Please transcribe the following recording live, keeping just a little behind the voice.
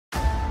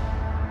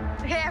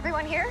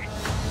everyone here?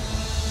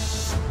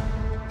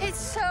 It's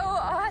so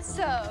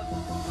awesome.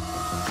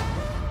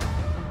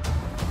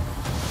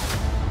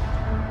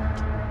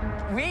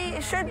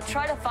 We should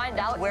try to find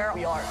out where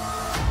we are.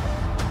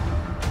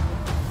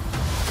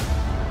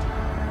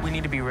 We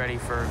need to be ready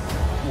for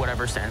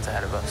whatever stands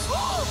ahead of us.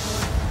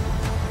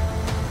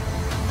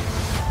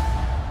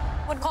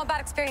 What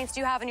combat experience do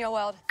you have in your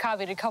world?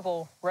 Copied a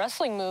couple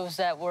wrestling moves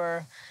that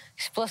were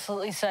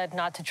explicitly said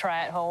not to try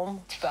at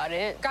home. That's about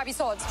it. Grab your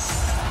swords.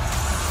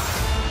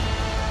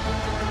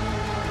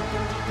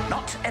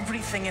 Not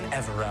everything in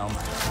Everrealm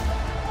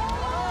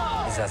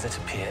is as it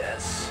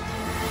appears.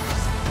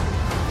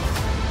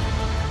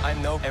 I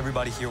know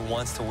everybody here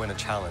wants to win a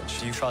challenge.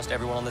 Do you trust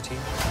everyone on the team?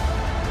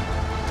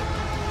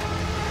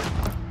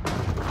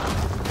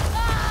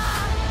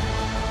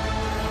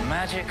 The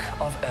magic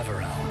of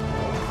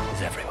Everrealm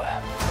is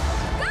everywhere.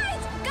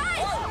 Guys!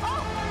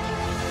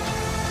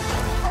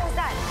 What was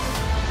that?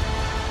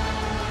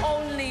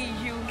 Only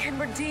you can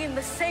redeem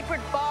the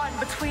sacred bond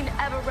between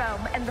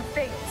Everrealm and the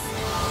Fates.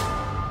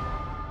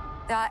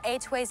 There are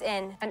 8 ways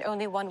in and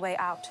only 1 way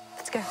out.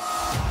 Let's go.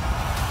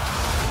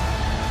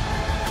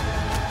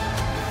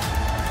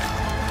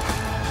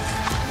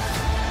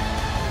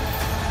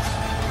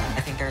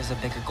 I think there's a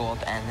bigger goal at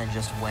the end than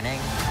just winning.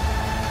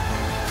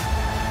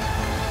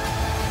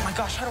 Oh my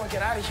gosh, how do I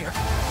get out of here?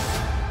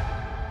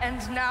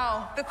 And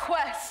now the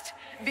quest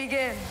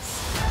begins.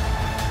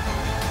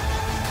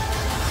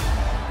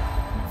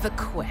 The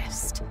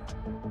quest.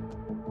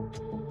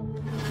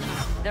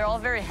 They're all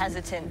very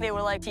hesitant. They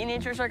were like,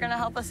 teenagers are gonna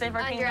help us save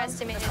our kingdom.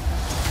 Underestimated.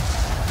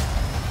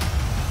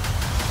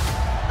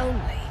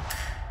 Only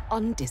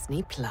on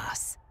Disney+.